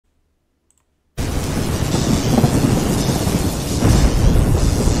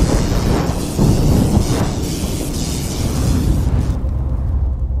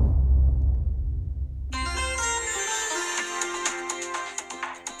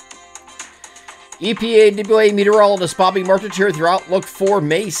EPA WA meteorologist Bobby Martich here with your outlook for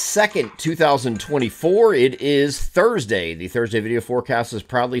May 2nd, 2024. It is Thursday. The Thursday video forecast is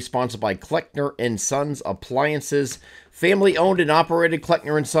proudly sponsored by Kleckner & Sons Appliances. Family-owned and operated,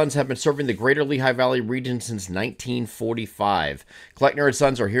 Kleckner & Sons have been serving the greater Lehigh Valley region since 1945. Kleckner &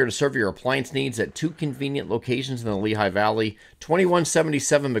 Sons are here to serve your appliance needs at two convenient locations in the Lehigh Valley,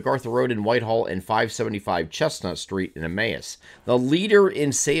 2177 MacArthur Road in Whitehall and 575 Chestnut Street in Emmaus. The leader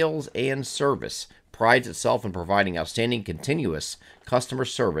in sales and service prides itself in providing outstanding continuous customer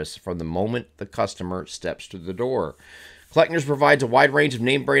service from the moment the customer steps through the door. Kleckner's provides a wide range of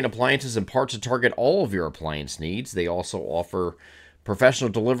name-brand appliances and parts to target all of your appliance needs. They also offer professional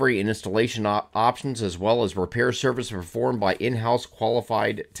delivery and installation options, as well as repair service performed by in-house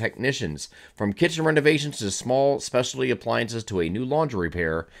qualified technicians. From kitchen renovations to small specialty appliances to a new laundry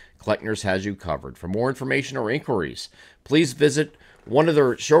repair, Kleckner's has you covered. For more information or inquiries, please visit one of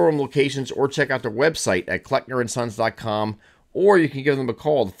their showroom locations or check out their website at klecknerandsons.com. Or you can give them a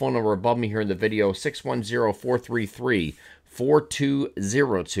call. The phone number above me here in the video,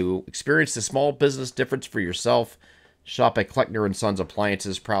 610-433-4202. Experience the small business difference for yourself. Shop at Kleckner & Sons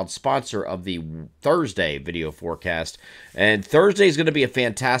Appliances, proud sponsor of the Thursday video forecast. And Thursday is going to be a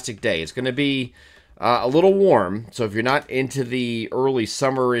fantastic day. It's going to be a little warm. So if you're not into the early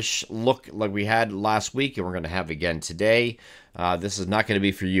summerish look like we had last week, and we're going to have again today, this is not going to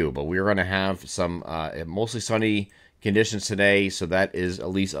be for you. But we're going to have some mostly sunny conditions today, so that is at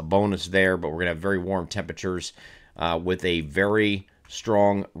least a bonus there. But we're going to have very warm temperatures with a very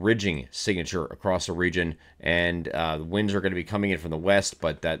strong ridging signature across the region, and the winds are going to be coming in from the west,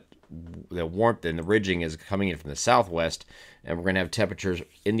 but the warmth and the ridging is coming in from the southwest, and we're going to have temperatures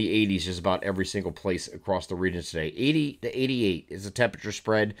in the 80s just about every single place across the region today. 80 to 88 is the temperature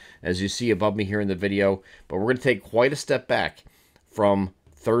spread, as you see above me here in the video, but we're going to take quite a step back from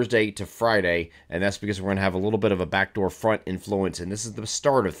Thursday to Friday, and that's because we're going to have a little bit of a backdoor front influence, and this is the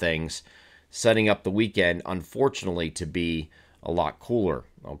start of things, setting up the weekend, unfortunately, to be a lot cooler,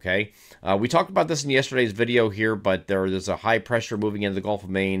 okay? We talked about this in yesterday's video here, but there's a high pressure moving into the Gulf of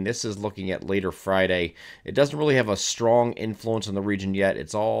Maine. This is looking at later Friday. It doesn't really have a strong influence on the region yet.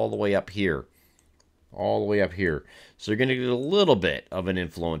 It's all the way up here. All the way up here. So you're going to get a little bit of an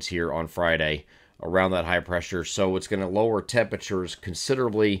influence here on Friday around that high pressure, so it's going to lower temperatures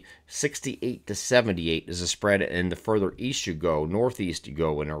considerably. 68 to 78 is a spread, and the further east you go, northeast you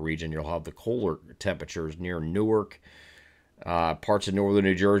go in our region, you'll have the colder temperatures near Newark, parts of northern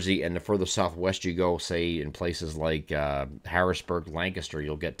New Jersey, and the further southwest you go, say in places like Harrisburg, Lancaster,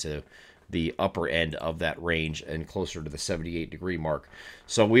 you'll get to the upper end of that range and closer to the 78-degree mark.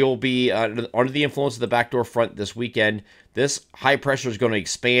 So we will be under the influence of the backdoor front this weekend. This high pressure is going to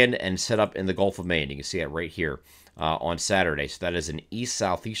expand and set up in the Gulf of Maine. You can see it right here on Saturday. So that is an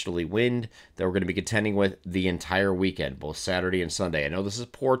east-southeasterly wind that we're going to be contending with the entire weekend, both Saturday and Sunday. I know this is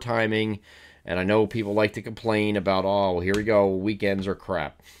poor timing, and I know people like to complain about, oh, here we go, weekends are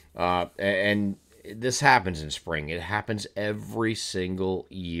crap. And this happens in spring. It happens every single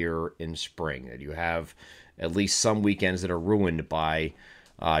year in spring, that you have at least some weekends that are ruined by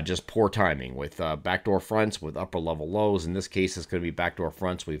just poor timing with backdoor fronts, with upper level lows. In this case, it's going to be backdoor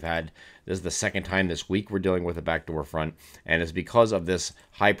fronts. This is the second time this week we're dealing with a backdoor front, and it's because of this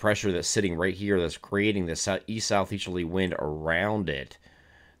high pressure that's sitting right here that's creating this east-southeasterly wind around it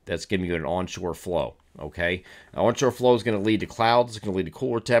that's giving you an onshore flow. Okay, now, onshore flow is going to lead to clouds. It's going to lead to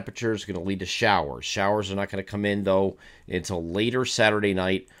cooler temperatures. It's going to lead to showers. Showers are not going to come in, though, until later Saturday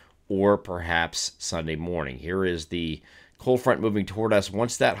night or perhaps Sunday morning. Here is the cold front moving toward us.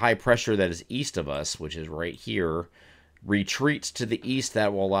 Once that high pressure that is east of us, which is right here, retreats to the east,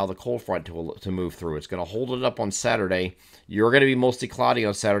 that will allow the cold front to move through. It's going to hold it up on Saturday. You're going to be mostly cloudy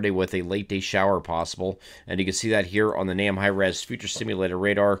on Saturday with a late day shower possible, and you can see that here on the NAM high-res future simulator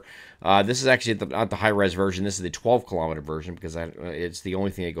radar. This is actually not the high-res version. This is the 12-kilometer version, because it's the only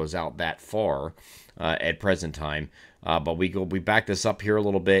thing that goes out that far at present time. But we back this up here a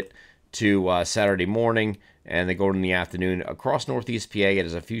little bit to Saturday morning, and then go in the afternoon. Across northeast PA, it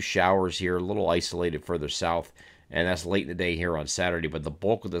has a few showers here, a little isolated further south, and that's late in the day here on Saturday, but the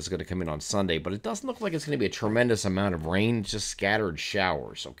bulk of this is going to come in on Sunday. But it doesn't look like it's going to be a tremendous amount of rain, just scattered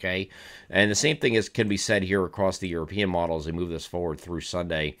showers, okay? And the same thing can be said here across the European model as we move this forward through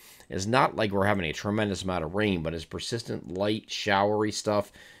Sunday. It's not like we're having a tremendous amount of rain, but it's persistent, light, showery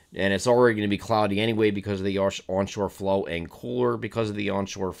stuff, and it's already going to be cloudy anyway because of the onshore flow, and cooler because of the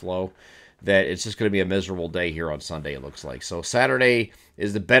onshore flow, that it's just going to be a miserable day here on Sunday, it looks like. So Saturday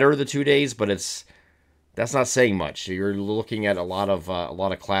is the better of the 2 days, but that's not saying much. You're looking at a lot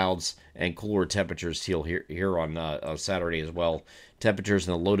of clouds and cooler temperatures here on Saturday as well. Temperatures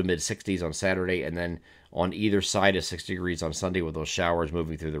in the low to mid 60s on Saturday, and then on either side of 60 degrees on Sunday with those showers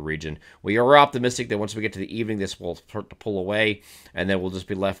moving through the region. We are optimistic that once we get to the evening, this will start to pull away, and then we'll just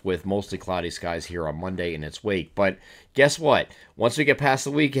be left with mostly cloudy skies here on Monday in its wake. But guess what? Once we get past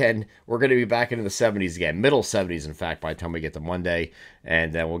the weekend, we're going to be back into the 70s again, middle 70s, in fact, by the time we get to Monday,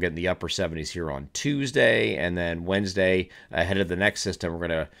 and then we'll get in the upper 70s here on Tuesday, and then Wednesday, ahead of the next system, we're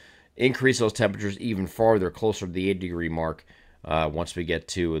going to increase those temperatures even farther, closer to the 80-degree mark. Once we get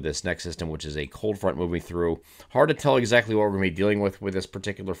to this next system, which is a cold front moving through. Hard to tell exactly what we're going to be dealing with this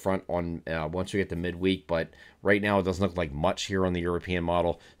particular front on once we get to midweek, but right now it doesn't look like much here on the European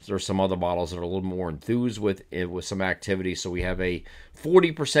model. So there's some other models that are a little more enthused with some activity, so we have a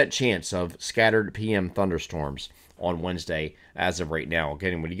 40% chance of scattered PM thunderstorms on Wednesday as of right now.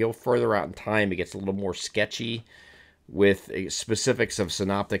 Again, when you go further out in time, it gets a little more sketchy with specifics of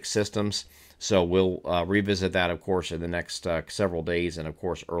synoptic systems. So we'll revisit that, of course, in the next several days, and of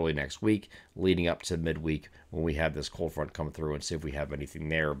course early next week, leading up to midweek when we have this cold front come through, and see if we have anything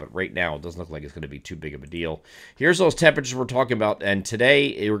there. But right now, it doesn't look like it's going to be too big of a deal. Here's those temperatures we're talking about, and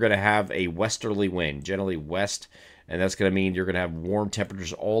today we're going to have a westerly wind, generally west, and that's going to mean you're going to have warm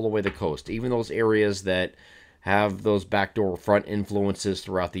temperatures all the way to the coast, even those areas that have those backdoor front influences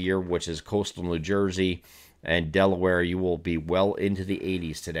throughout the year, which is coastal New Jersey and Delaware. You will be well into the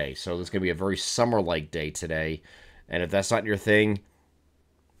 80s today. So this is going to be a very summer-like day today. And if that's not your thing,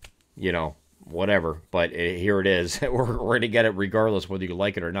 you know, whatever. But here it is. We're going to get it regardless whether you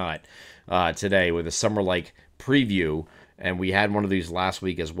like it or not today with a summer-like preview. And we had one of these last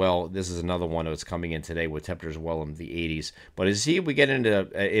week as well. This is another one that's coming in today with temperatures well in the 80s. But as we get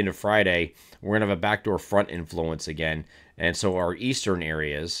into Friday, we're going to have a backdoor front influence again. And so our eastern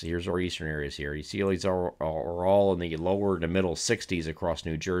areas, here's our eastern areas here. You see these are all in the lower to middle 60s across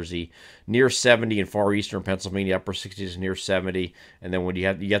New Jersey, near 70 in far eastern Pennsylvania, upper 60s near 70. And then when you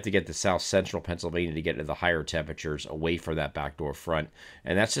have to get to south central Pennsylvania to get to the higher temperatures away from that backdoor front.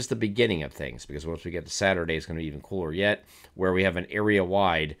 And that's just the beginning of things, because once we get to Saturday, it's going to be even cooler yet, where we have an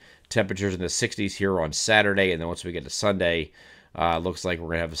area-wide temperatures in the 60s here on Saturday. And then once we get to Sunday, looks like we're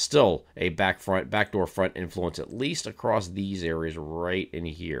going to have still a backdoor front influence, at least across these areas right in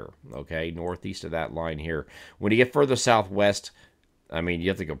here, okay, northeast of that line here. When you get further southwest, I mean, you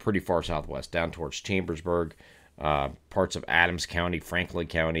have to go pretty far southwest, down towards Chambersburg, parts of Adams County, Franklin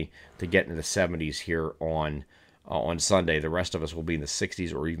County, to get into the 70s here on Sunday. The rest of us will be in the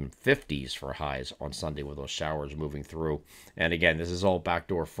 60s or even 50s for highs on Sunday with those showers moving through. And again, this is all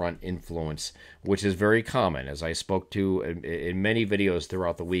backdoor front influence, which is very common. As I spoke to in many videos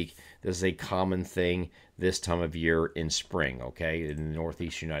throughout the week, this is a common thing this time of year in spring, okay, in the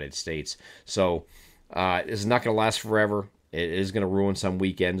Northeast United States. So this is not going to last forever. It is going to ruin some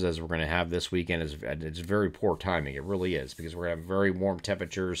weekends, as we're going to have this weekend. It's very poor timing. It really is, because we're going to have very warm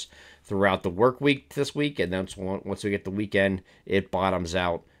temperatures throughout the work week this week, and then once we get the weekend, it bottoms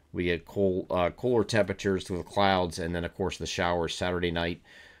out. We get cooler temperatures through the clouds, and then, of course, the showers Saturday night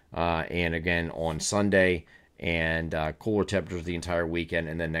and again on Sunday, and cooler temperatures the entire weekend,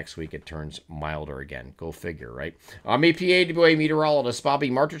 and then next week it turns milder again. Go figure, right? I'm EPAWA meteorologist Bobby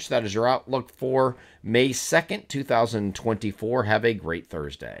Martich. That is your outlook for May 2nd, 2024. Have a great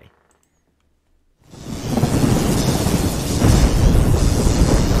Thursday.